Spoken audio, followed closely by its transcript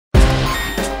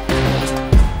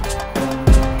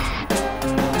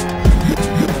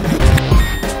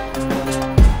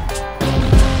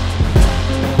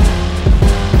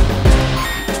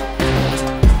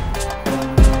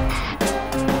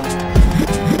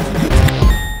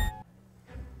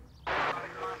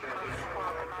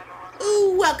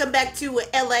welcome back to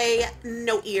LA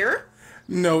Noire.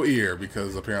 No ear,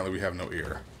 because apparently we have no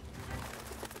ear.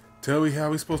 Tell me how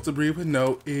we supposed to breathe with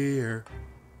no ear.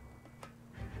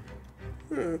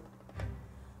 That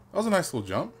was a nice little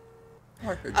jump. I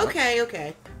like that jump. Okay,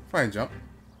 okay. Fine jump.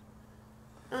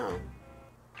 Oh.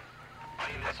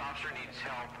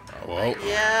 Oh, well.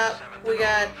 Yeah, we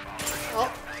got...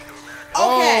 Oh.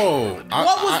 Okay. Oh,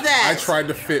 what was that? I tried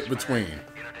to fit between.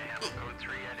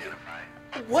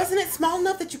 Wasn't it small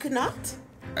enough that you could not?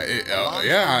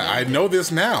 Yeah, I know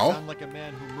this now.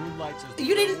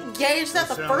 You didn't gauge that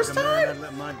the first time?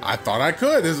 I thought I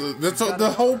could.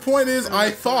 The whole point is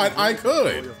I thought I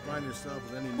could.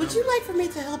 Would you like for me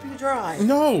to help you drive?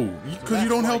 No, because you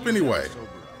don't help anyway.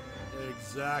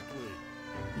 Exactly.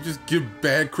 You just give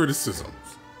bad criticisms.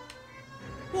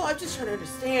 Well, I'm just trying to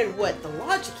understand what the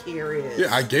logic here is.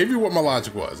 Yeah, I gave you what my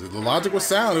logic was. If the logic was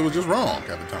sound, it was just wrong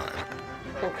at the time.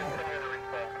 Okay.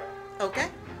 Okay.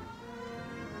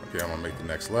 Okay, I'm gonna make the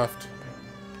next left.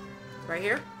 Right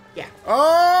here? Yeah.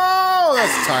 Oh,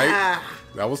 that's tight.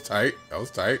 That was tight. That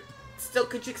was tight. Still,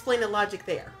 could you explain the logic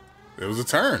there? It was a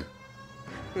turn.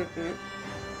 Okay.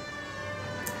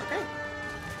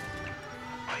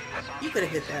 You could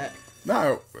have hit that.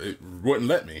 No, it wouldn't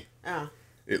let me. Oh.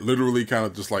 It literally kind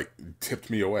of just like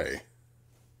tipped me away.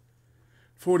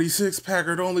 46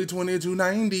 Packard, only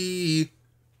 2290.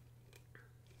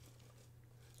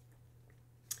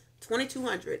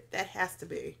 2200. That has to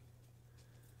be.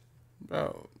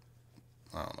 About,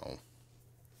 I don't know,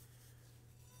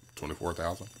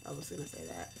 24,000. I was gonna say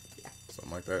that. Yeah.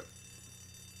 Something like that.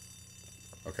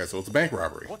 Okay, so it's a bank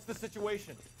robbery. What's the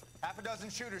situation? Half a dozen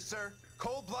shooters, sir.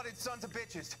 Cold-blooded sons of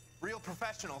bitches. Real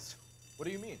professionals. What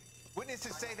do you mean?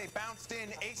 Witnesses say they bounced in,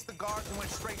 aced the guards, and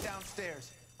went straight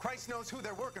downstairs. Christ knows who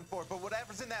they're working for, but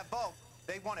whatever's in that vault,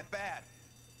 they want it bad.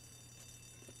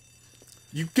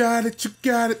 You got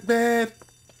it bad.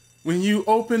 When you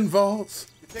open vaults,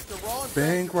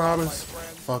 bank robbers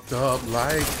fucked up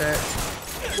like that.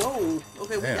 Whoa.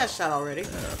 Okay, we got shot already.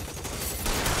 Yeah.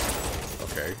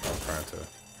 Okay, I was trying to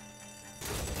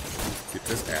get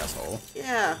this asshole.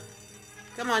 Yeah.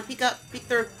 Come on, peek up, peek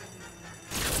through.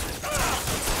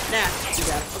 Nah, you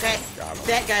got it. Okay. Got him.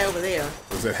 That guy over there.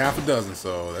 It was at half a dozen,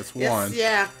 so that's one.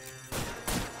 Yeah.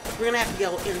 We're gonna have to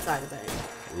go inside the thing.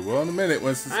 We will in a minute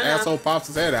once this asshole pops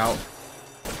his head out.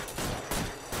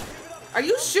 Are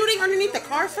you shooting underneath the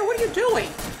car, sir? What are you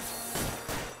doing?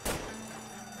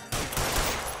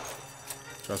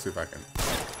 Try to see if I can.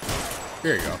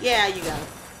 There you go. Yeah, you got it.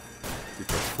 Get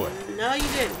your foot. No, you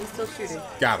didn't. He's still shooting.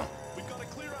 Got him. We gotta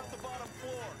clear out the bottom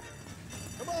floor.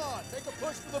 Come on, make a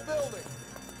push for the building.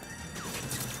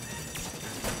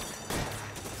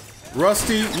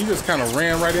 Rusty, you just kind of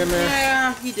ran right in there.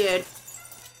 Yeah, he did.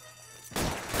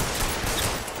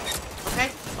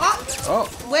 Okay. Oh!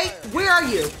 Wait, where are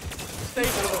you? Stay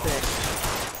son of a bitch.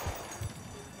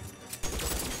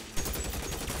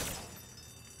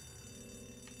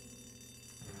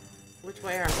 Which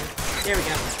way are we? There we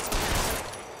go.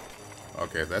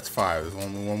 Okay, that's 5. There's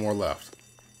only one more left.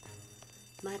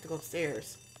 Might have to go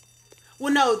upstairs.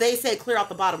 Well, no, they said clear out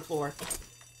the bottom floor.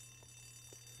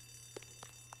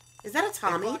 Is that a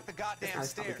Tommy? They blocked the That's goddamn not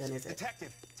a Tommy stairs. gun, is it?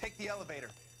 Detective, take the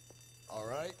elevator. All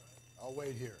right, I'll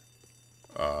wait here.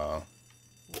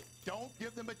 Don't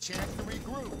give them a chance to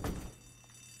regroup.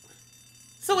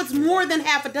 So it's more than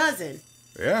half a dozen.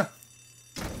 Yeah.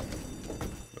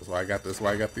 That's why I got this.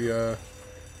 Why I got the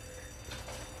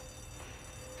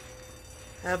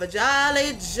Have a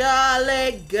jolly,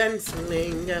 jolly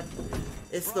gunsling.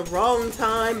 It's the wrong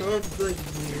time of the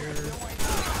year.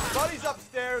 Buddies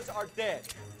upstairs are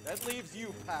dead. That leaves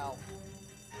you, pal.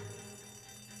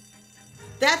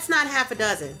 That's not half a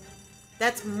dozen.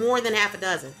 That's more than half a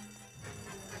dozen.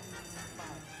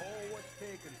 Oh, what's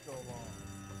taking so long?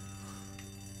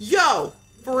 Yo,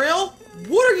 for real?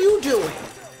 What are you doing?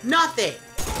 Nothing.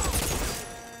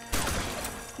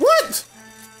 What?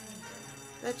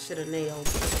 That should have nailed.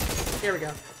 There we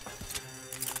go.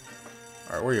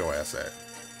 All right, where your ass at?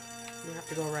 You have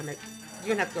to go around that. You're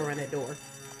gonna have to go around that door.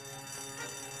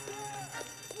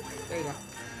 There you go.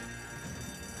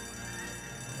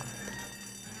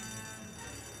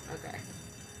 Okay.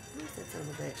 Where's that son of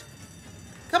a bitch?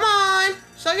 Come on!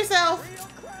 Show yourself! Real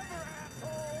clever,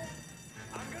 asshole.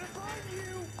 I'm gonna find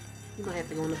you. You might have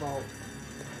to go in the vault.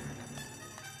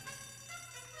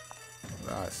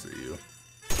 I see you.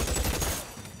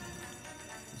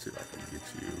 Let's see if I can get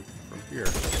you from here.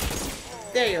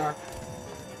 There you are.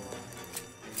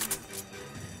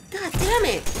 God damn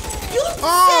it!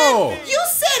 You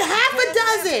said half a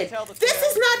dozen! This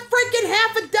is not freaking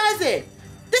half a dozen!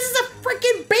 This is a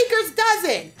freaking baker's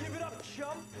dozen! Give it up,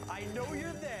 chump. I know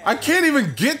you're there. I can't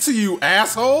even get to you,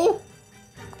 asshole!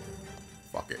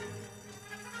 Fuck it.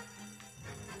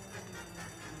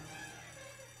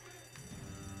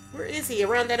 Where is he?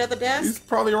 Around that other desk? He's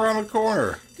probably around the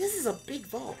corner. This is a big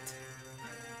vault.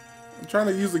 I'm trying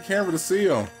to use the camera to see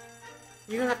him.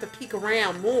 You're gonna have to peek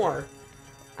around more.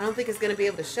 I don't think it's gonna be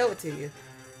able to show it to you.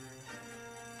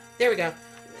 There we go.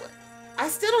 I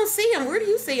still don't see him. Where do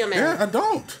you see him at? Yeah, I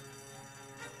don't.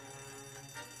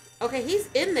 Okay, he's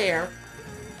in there.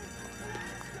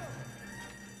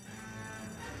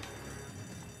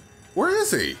 Where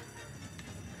is he?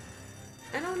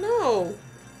 I don't know.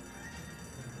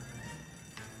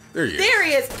 There he is. There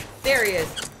he is. There he is.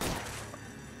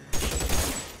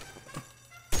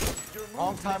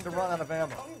 Long time to run out of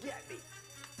ammo.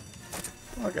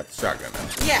 Oh, I got the shotgun now.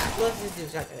 Yeah, let's just do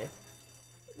shotgun.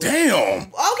 Damn!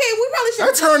 Okay, we probably should.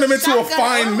 I turned him into a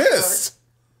fine mist.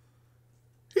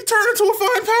 He turned into a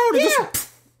fine powder. Yeah. Just...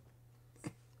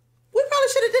 We probably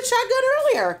should have did shotgun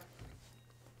earlier.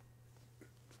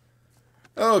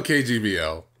 Okay,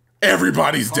 GBL.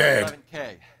 Everybody's dead.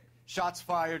 11K. Shots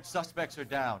fired, suspects are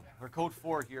down. We're code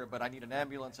 4 here, but I need an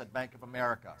ambulance at Bank of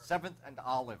America. 7th and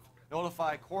Olive.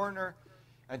 Notify coroner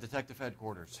and detective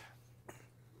headquarters.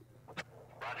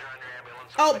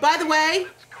 Oh, by the way,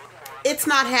 it's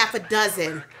not half a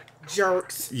dozen,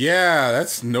 jerks. Yeah,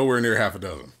 that's nowhere near half a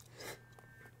dozen.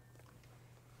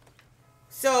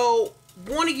 So,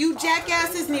 one of you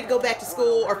jackasses need to go back to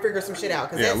school or figure some shit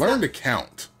out. Yeah, learn to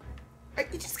count.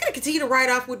 You just gotta continue to ride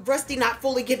off with Rusty not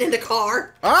fully getting in the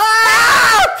car.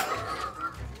 Ah!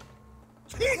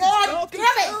 God damn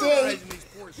it, D!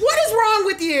 What is wrong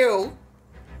with you?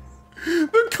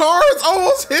 The cars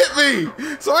almost hit me,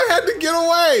 so I had to get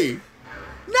away.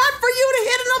 Not for you to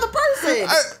hit another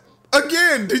person.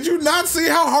 Again, did you not see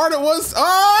how hard it was? Ah!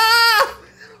 Oh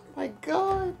my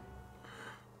God.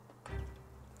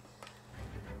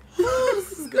 Oh,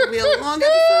 this is gonna be a long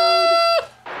episode.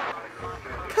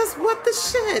 Cause what the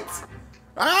shit?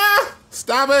 Ah!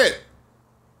 Stop it!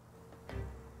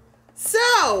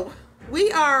 So,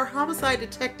 we are homicide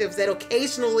detectives that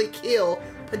occasionally kill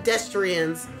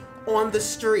pedestrians on the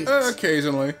street.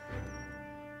 Occasionally.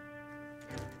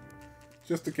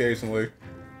 Just occasionally.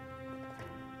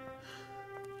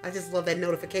 I just love that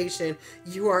notification.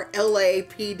 You are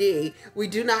LAPD. We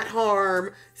do not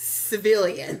harm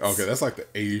civilians. Okay, that's like the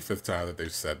 85th time that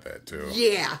they've said that, too.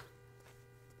 Yeah.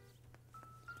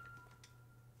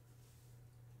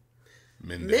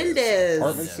 Mendez.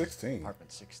 Apartment 16.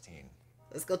 Apartment 16.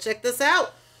 Let's go check this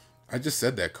out. I just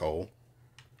said that, Cole.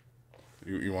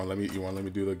 You want to let me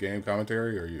do the game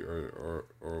commentary, or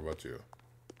what about you?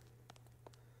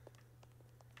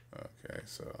 Okay,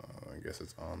 so I guess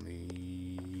it's on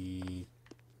the.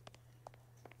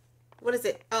 What is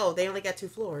it? Oh, they only got 2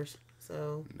 floors.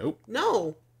 So. Nope.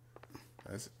 No.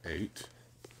 That's 8.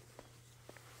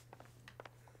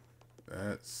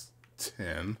 That's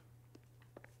 10.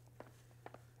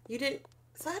 You didn't.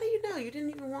 So how do you know? You didn't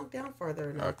even walk down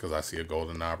further enough. Because I see a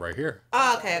golden knob right here.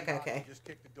 Oh, okay. Just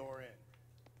kick the door in.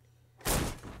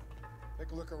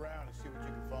 Take a look around and see what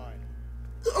you can find.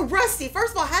 Rusty,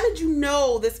 first of all, how did you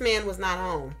know this man was not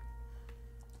home?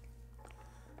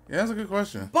 Yeah, that's a good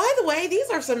question. By the way, these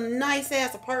are some nice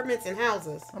ass apartments and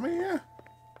houses. I mean, yeah.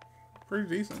 Pretty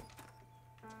decent.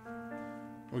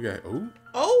 We got, ooh.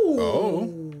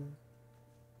 Oh.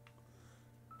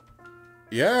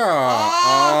 Yeah.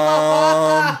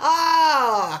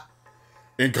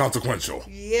 Inconsequential.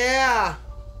 Yeah.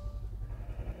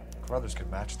 Carruthers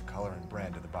could match the color and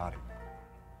brand of the body.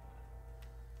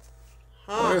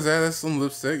 What is that? That's some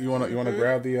lipstick. You wanna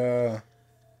grab the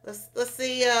Let's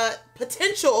see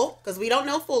potential, because we don't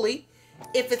know fully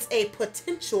if it's a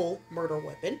potential murder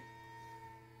weapon.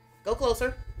 Go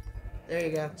closer. There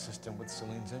you go. Consistent with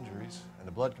Celine's injuries, and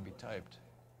the blood can be typed.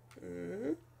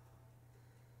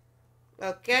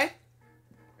 Okay.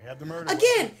 We have the murder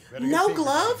Again, weapon. no Better get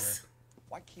gloves.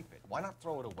 Why keep it? Why not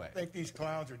throw it away? Think these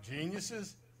clowns are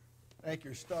geniuses? Thank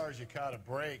your stars you caught a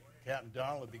break. Captain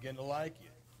Donald would begin to like you.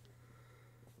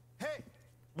 Hey,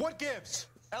 what gives?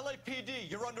 LAPD,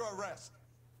 you're under arrest.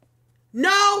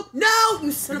 No,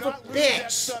 you son of a Not lose that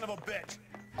bitch. son of a bitch.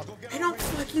 I'll go get I don't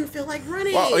fucking feel like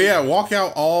running. Well, yeah, walk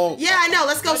out all. Yeah, I know.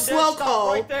 Let's go slow, Stop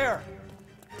Cole. right there.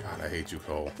 God, I hate you,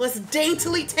 Cole. Let's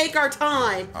daintily take our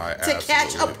time I to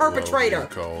catch a absolutely perpetrator. love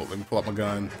you, Cole. Let me pull up my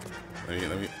gun.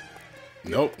 Let me.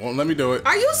 Nope, won't let me do it.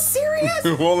 Are you serious?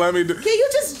 Won't let me do. Can you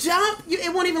just jump?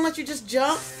 It won't even let you just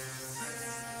jump.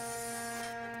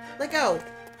 Let go.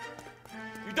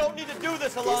 You don't need to do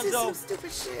this, This is Alonzo. some stupid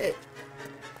shit.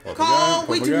 Pull up my Cole, gun,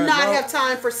 we pull do my gun, not go. have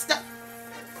time for stuff.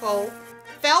 Cole.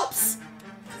 Phelps?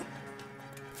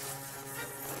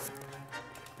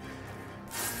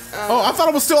 Oh, I thought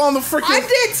it was still on the freaking I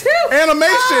did too.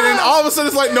 animation, and all of a sudden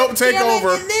it's like, nope, take Damn it.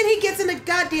 over. And then he gets in the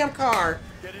goddamn car.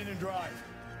 Get in and drive.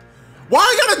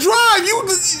 Why you gotta drive?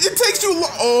 It takes you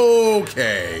long.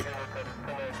 Okay.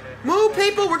 Move,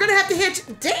 people. We're gonna have to hitch.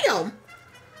 Damn.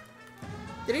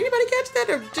 Did anybody catch that,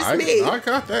 or just me? I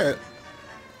got that.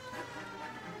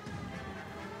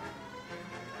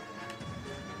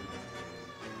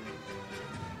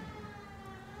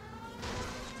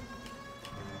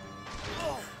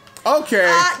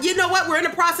 Okay. You know what? We're in the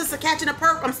process of catching a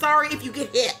perp. I'm sorry if you get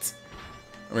hit.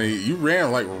 I mean, you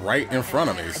ran like right in front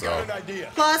of me, so. Got an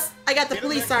idea. Plus, I got the Get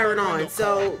police in that siren window, on,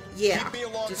 so Cole. yeah. Keep me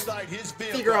Just alongside his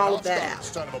vehicle. figure all I'll of that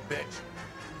stop out. the son of a bitch.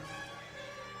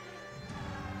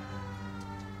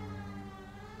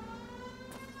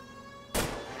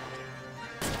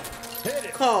 Hit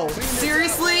it. Cole, Clean this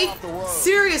seriously? asshole off the road.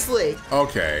 Seriously?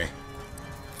 Okay.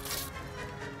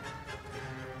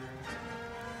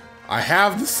 I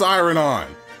have the siren on.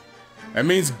 That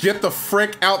means get the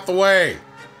frick out the way.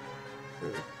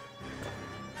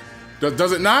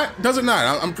 Does it not? Does it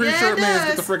not? I'm pretty Yeah, sure it it means does.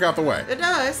 get the frick out the way. It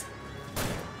does.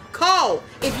 Cole,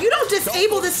 if you don't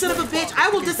disable this son of a bitch, I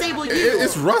will disable you.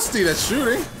 It's Rusty that's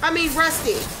shooting. I mean,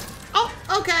 Rusty. Oh,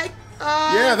 okay.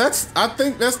 Yeah, I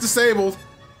think that's disabled.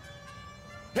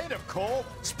 Hit him, Cole.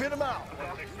 Spin him out.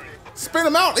 Spin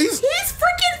him out. He's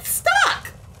freaking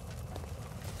stuck.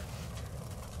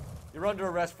 You're under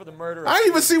arrest for the murder. I didn't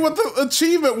even see what the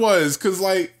achievement was, cause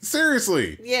like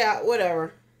seriously. Yeah,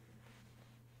 whatever.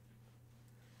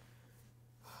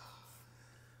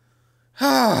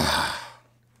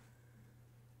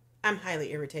 I'm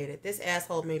highly irritated. This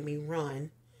asshole made me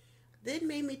run, then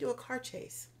made me do a car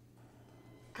chase.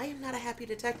 I am not a happy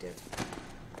detective.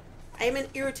 I am an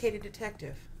irritated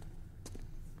detective.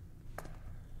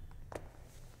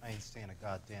 I ain't saying a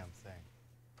goddamn thing.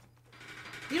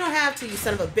 You don't have to, you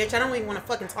son of a bitch. I don't even want to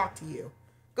fucking talk to you.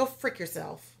 Go frick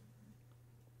yourself.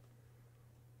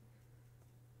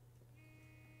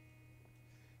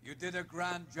 You did a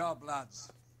grand job,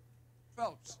 lads.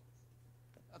 Phelps,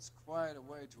 that's quite a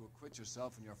way to acquit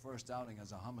yourself in your first outing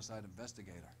as a homicide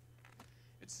investigator.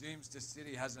 It seems the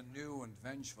city has a new and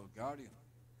vengeful guardian.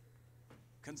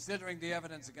 Considering the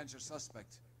evidence against your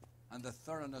suspect and the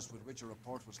thoroughness with which a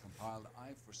report was compiled, I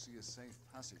foresee a safe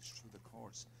passage through the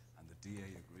courts, and the DA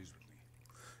agrees with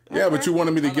me. Yeah, but you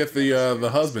wanted me to get the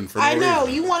husband for no I know.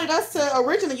 reason. You wanted us to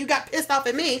originally. You got pissed off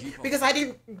at me because I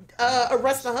didn't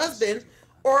arrest the husband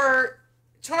or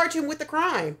charge him with the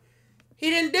crime. He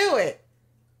didn't do it.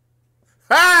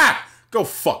 Ah! Go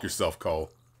fuck yourself,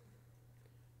 Cole.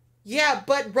 Yeah,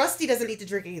 but Rusty doesn't need to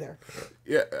drink either.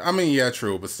 Yeah, I mean, yeah,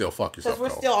 true, but still, fuck yourself, Because we're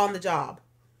Cole. still on the job.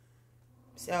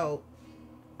 So,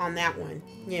 on that one,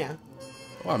 yeah.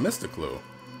 Oh, I missed a clue.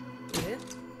 You did?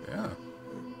 Yeah.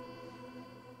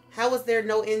 How was there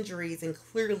no injuries and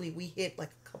clearly we hit like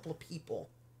a couple of people?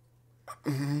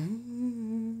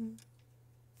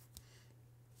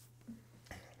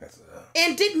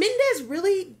 And did Mendez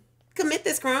really commit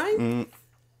this crime?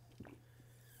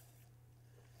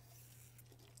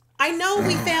 I know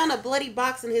we found a bloody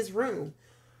box in his room.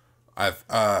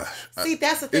 See,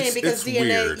 that's the thing, because it's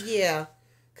DNA, weird. yeah,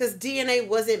 because DNA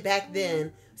wasn't back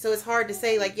then, so it's hard to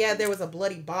say like, yeah, there was a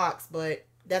bloody box, but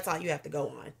that's all you have to go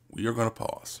on. We are gonna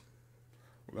pause.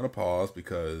 We're gonna pause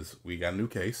because we got a new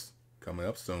case coming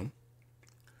up soon,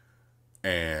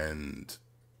 and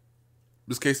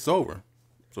this case is over,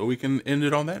 so we can end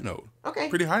it on that note. Okay.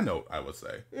 Pretty high note, I would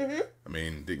say. Mm-hmm. I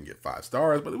mean, didn't get 5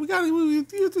 stars, but we got.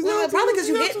 Well, probably because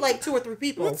you hit like 2 or 3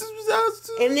 people,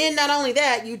 and then not only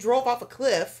that, you drove off a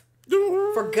cliff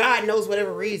for God knows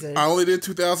whatever reason. I only did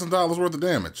 $2,000 worth of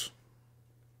damage.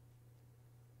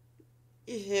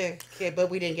 Yeah, okay, but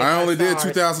we didn't get. I 5 only did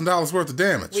stars. $2,000 worth of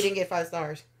damage. We didn't get 5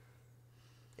 stars.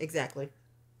 Exactly.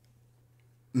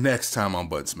 Next time on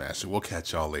Butt Smash, we'll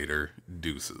catch y'all later.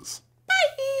 Deuces.